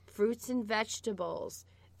healthy, fruits and vegetables,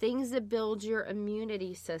 things that build your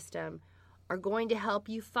immunity system are going to help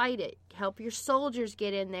you fight it, help your soldiers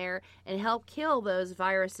get in there and help kill those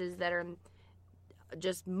viruses that are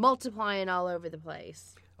just multiplying all over the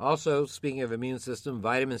place. Also, speaking of immune system,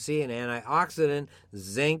 vitamin C, an antioxidant,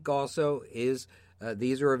 zinc also is,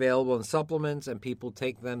 these are available in supplements, and people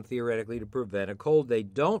take them theoretically to prevent a cold. They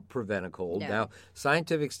don't prevent a cold. No. Now,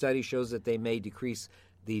 scientific study shows that they may decrease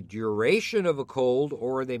the duration of a cold,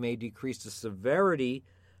 or they may decrease the severity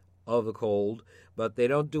of a cold, but they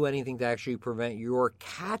don't do anything to actually prevent your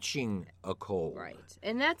catching a cold. Right.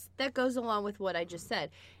 And that goes along with what I just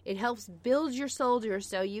said. It helps build your soldiers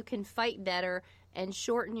so you can fight better and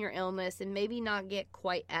shorten your illness and maybe not get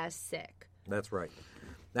quite as sick. That's right.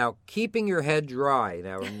 Now, keeping your head dry.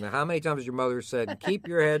 Now, how many times has your mother said, keep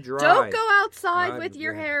your head dry? Don't go outside with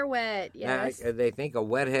your hair wet. Yes. Now, they think a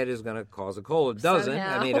wet head is going to cause a cold. It doesn't.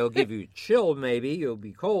 Somehow. I mean, it'll give you chill maybe. You'll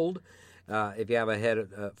be cold if you have a head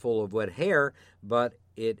full of wet hair, but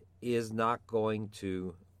it is not going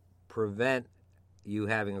to prevent you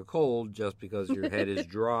having a cold just because your head is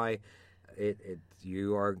dry.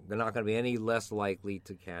 You are not going to be any less likely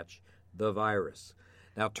to catch the virus.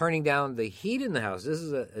 Now, turning down the heat in the house. This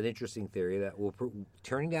is an interesting theory that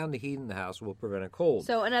turning down the heat in the house will prevent a cold.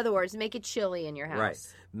 So, in other words, make it chilly in your house. Right.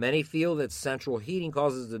 Many feel that central heating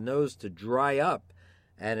causes the nose to dry up,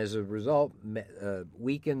 and as a result,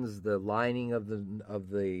 weakens the lining of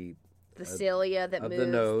the cilia that moves the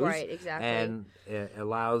nose, right, exactly, and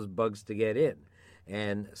allows bugs to get in.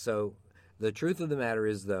 And so, the truth of the matter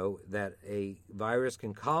is, though, that a virus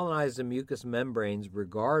can colonize the mucous membranes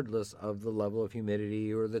regardless of the level of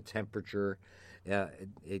humidity or the temperature.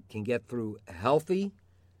 It can get through healthy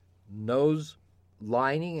nose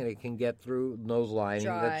lining, and it can get through nose lining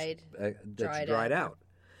that's dried out.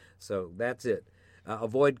 So that's it.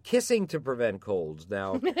 Avoid kissing to prevent colds.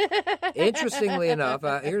 Now, interestingly enough,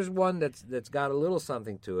 here's one that's got a little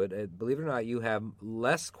something to it. Believe it or not, you have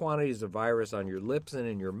less quantities of virus on your lips and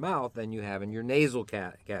in your mouth than you have in your nasal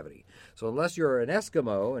cavity. So unless you're an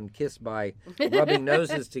Eskimo and kiss by rubbing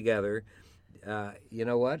noses together, you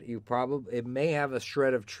know what? It may have a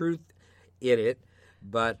shred of truth in it,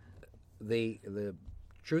 but the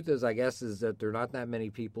truth is, I guess, is that there are not that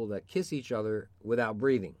many people that kiss each other without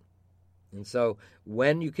breathing. And so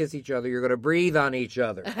when you kiss each other, you're going to breathe on each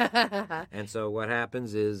other. And so what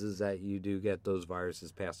happens is that you do get those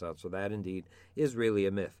viruses passed out. So that indeed is really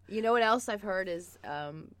a myth. You know what else I've heard is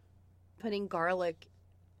putting garlic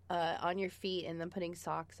on your feet and then putting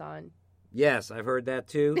socks on. Yes, I've heard that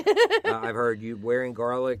too. I've heard you wearing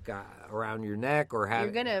garlic around your neck or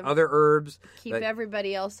having other herbs. Keep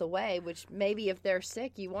everybody else away, which maybe if they're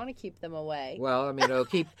sick, you want to keep them away. Well, I mean, it'll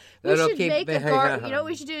keep... You know what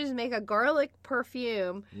we should do is make a garlic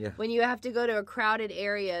perfume when you have to go to a crowded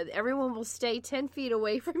area. Everyone will stay 10 feet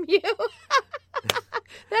away from you.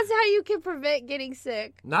 That's how you can prevent getting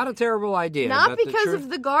sick. Not a terrible idea. Not because of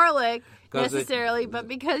the garlic necessarily, but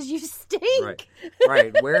because you stink.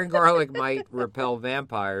 Right. Wearing garlic might repel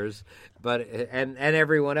vampires, but and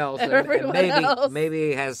everyone else.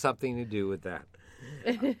 Maybe it has something to do with that.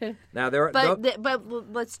 Now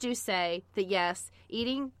but let's do say that yes,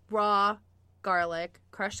 eating raw garlic,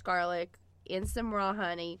 crushed garlic, in some raw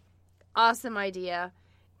honey, awesome idea.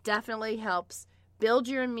 Definitely helps build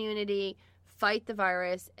your immunity, fight the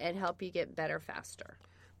virus, and help you get better faster.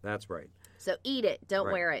 That's right. So eat it.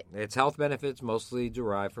 Don't wear it. Its health benefits mostly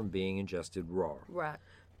derive from being ingested raw. Right.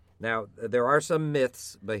 Now, there are some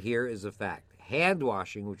myths, but here is a fact. Hand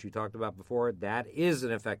washing, which we talked about before, that is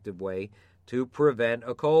an effective way to prevent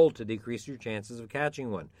a cold, to decrease your chances of catching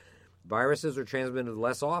one. Viruses are transmitted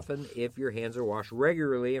less often if your hands are washed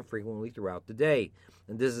regularly and frequently throughout the day.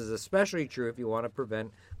 And this is especially true if you want to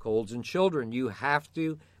prevent colds in children. You have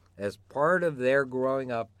to, as part of their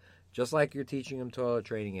growing up, just like you're teaching them toilet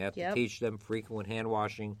training, you have to teach them frequent hand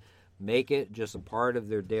washing. Make it just a part of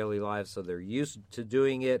their daily lives so they're used to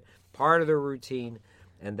doing it, part of their routine,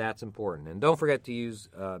 and that's important. And don't forget to use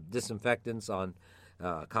disinfectants on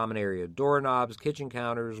common area doorknobs, kitchen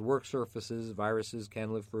counters, work surfaces. Viruses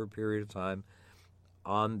can live for a period of time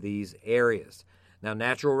on these areas. Now,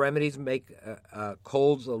 natural remedies make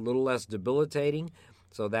colds a little less debilitating,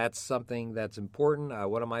 so that's something that's important.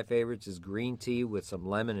 One of my favorites is green tea with some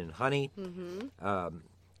lemon and honey. Mm-hmm.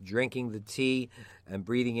 Drinking the tea and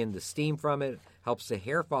breathing in the steam from it helps the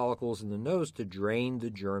hair follicles in the nose to drain the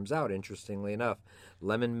germs out, interestingly enough.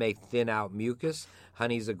 Lemon may thin out mucus.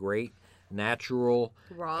 Honey's a great natural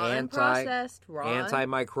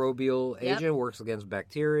antimicrobial agent. Works against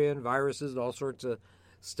bacteria and viruses and all sorts of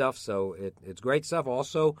stuff. So it's great stuff.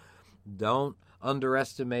 Also, don't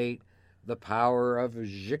underestimate the power of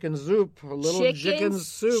chicken soup. A little chicken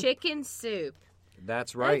soup. Chicken soup.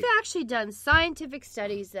 That's right. I've actually done scientific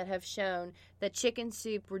studies that have shown that chicken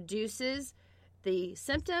soup reduces the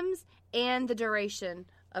symptoms and the duration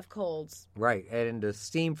of colds. Right, and the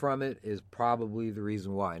steam from it is probably the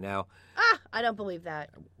reason why. Now, I don't believe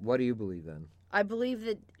that. What do you believe then? I believe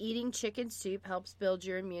that eating chicken soup helps build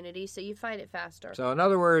your immunity so you fight it faster. So in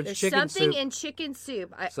other words, there's chicken something soup, in chicken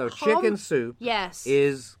soup. Chicken soup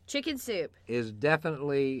chicken soup is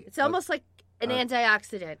definitely... It's almost like an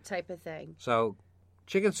antioxidant type of thing. So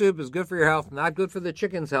chicken soup is good for your health, not good for the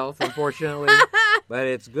chicken's health, unfortunately, but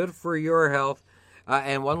it's good for your health.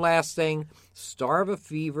 And one last thing, starve a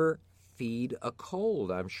fever, feed a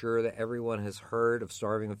cold. I'm sure that everyone has heard of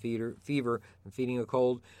starving a fever and feeding a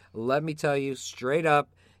cold. Let me tell you straight up,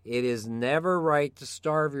 it is never right to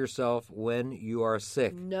starve yourself when you are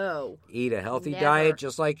sick. No. Eat a healthy diet,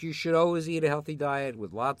 just like you should always eat a healthy diet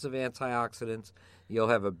with lots of antioxidants. You'll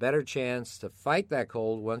have a better chance to fight that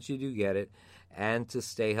cold once you do get it and to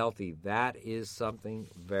stay healthy. That is something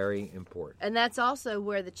very important. And that's also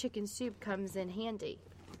where the chicken soup comes in handy.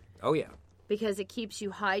 Oh, yeah. Because it keeps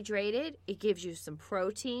you hydrated. It gives you some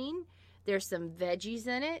protein. There's some veggies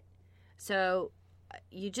in it. So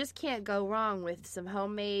you just can't go wrong with some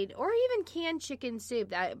homemade or even canned chicken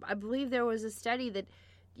soup. I believe there was a study that,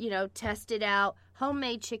 tested out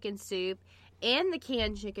homemade chicken soup and the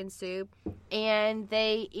canned chicken soup, and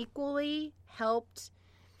they equally helped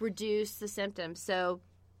reduce the symptoms. So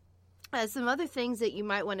some other things that you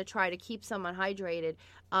might want to try to keep someone hydrated.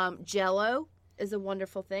 Jell-O is a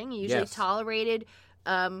wonderful thing. Usually tolerated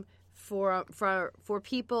for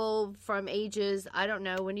people from ages, I don't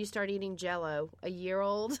know, when do you start eating Jell-O? A year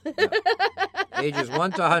old? No. Ages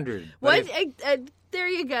 1 to 100. There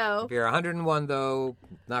you go. If you're 101, though,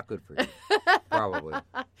 not good for you. Probably.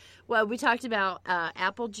 Well, we talked about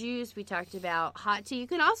apple juice. We talked about hot tea. You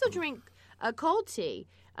can also drink a cold tea.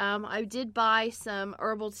 I did buy some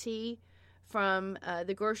herbal tea from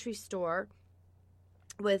the grocery store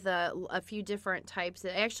with a few different types.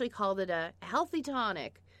 I actually called it a healthy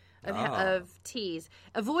tonic of teas.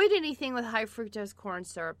 Avoid anything with high fructose corn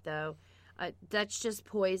syrup, though. That's just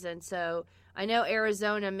poison. So I know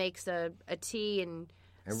Arizona makes a tea and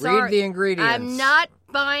read the ingredients. I'm not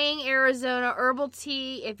buying Arizona herbal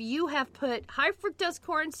tea. If you have put high fructose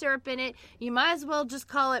corn syrup in it, you might as well just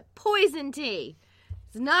call it poison tea.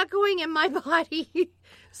 It's not going in my body.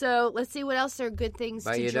 So let's see what else are good things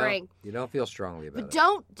to drink. You don't feel strongly about it.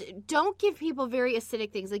 But don't give people very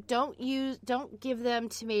acidic things. Like don't give them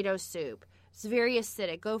tomato soup. It's very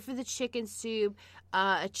acidic. Go for the chicken soup,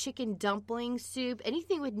 a chicken dumpling soup,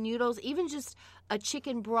 anything with noodles, even just a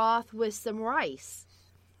chicken broth with some rice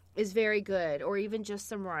is very good, or even just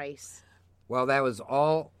some rice. Well, that was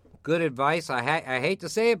all good advice. I hate to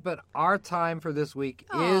say it, but our time for this week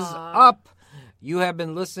is up. You have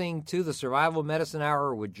been listening to the Survival Medicine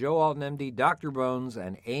Hour with Joe Alton, MD, Dr. Bones,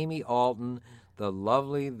 and Amy Alton, the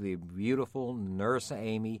lovely, the beautiful nurse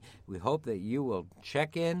Amy. We hope that you will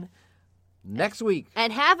check in next week.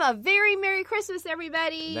 And have a very Merry Christmas,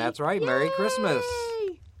 everybody. That's right. Yay! Merry Christmas.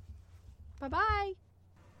 Bye-bye.